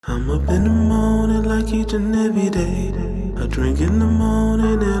I'm up in the morning like each and every day. I drink in the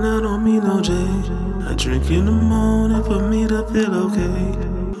morning and I don't mean no J. I drink in the morning for me to feel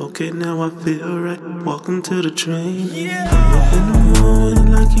okay. Okay, now I feel right, walking to the train. I'm up in the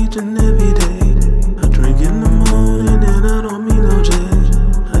morning like each and every day. I drink in the morning and I don't mean no J.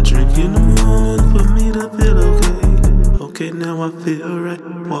 I drink in the morning for me to feel okay. Okay, now I feel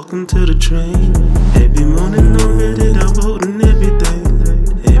right, walking to the train. Every morning I'm ready, I'm voting every day.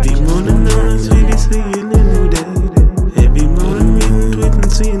 Every morning on the TV seeing a new day. Every morning reading tweets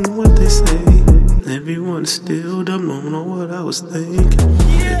and seeing what they say. Everyone still don't know what I was thinking.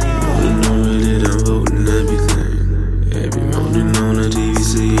 Every morning I'm ready, I'm voting everything. Every morning on the TV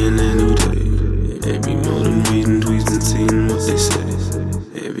seeing a new day. Every morning reading tweets and seeing what they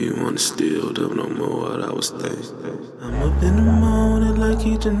say. Everyone still don't know what I was thinking. I'm up in the morning like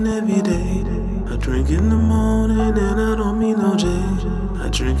each and every day. I drink in the morning and I don't mean no J. I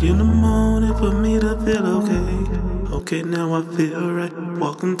drink in the morning for me to feel okay. Okay, now I feel right,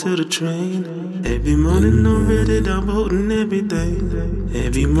 walking to the train. Every morning I'm ready, I'm voting every day.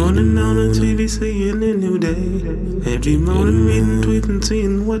 Every morning on the TV seeing a new day. Every morning reading tweets and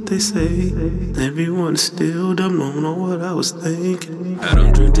seeing what they say. Everyone still don't know what I was thinking. I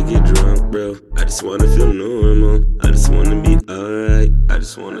don't drink to get drunk, bro. I just wanna feel normal. I just wanna be alright. I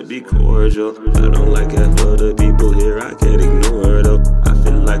just wanna be cordial. I don't like half other people here, I can't ignore though. I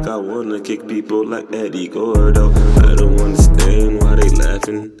feel like I wanna kick people like Eddie Gordo. I don't understand why they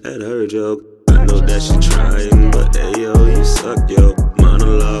laughing at her joke. I know that she trying, but ayo, you suck, yo.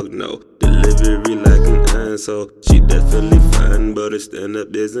 Monologue, no. Delivery like an asshole. She definitely fine, but her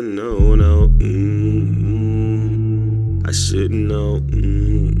stand-up is a no-no. I shouldn't know.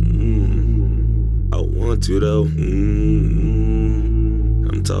 I want to though.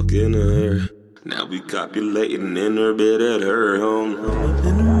 I'm talking to her. Now we copulating in her bed at her home. I'm up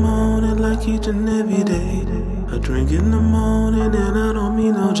in the morning like each and every day. I drink in the morning and I don't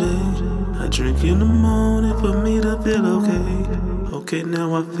mean no J. I drink in the morning for me to feel okay. Okay,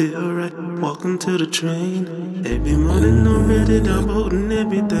 now I feel right, walking to the train. Every morning I'm ready, I'm voting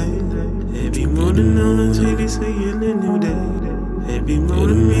every day. Every morning on the TV seeing a new day. Every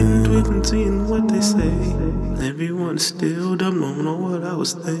morning reading tweets and seeing what they say. Everyone still don't know what I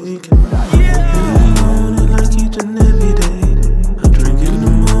was thinking. In the morning like each and every day. I drink in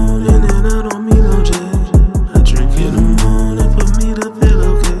the morning and I don't mean no J. I drink in the morning for me to feel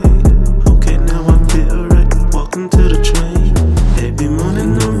okay. Okay, now I feel right, walking to the train. Every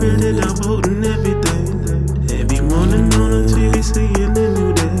morning I'm ready, I'm voting every day. Every morning on the TV seeing a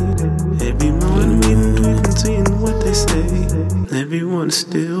new day. Every morning reading tweets and seeing what they say. Everyone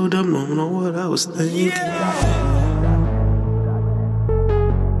still don't know what I was thinking.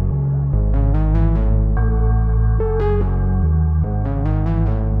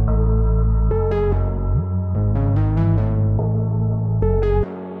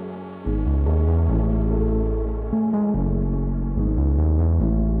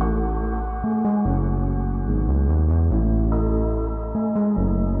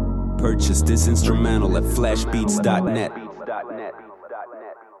 Purchase this instrumental at flashbeats.net.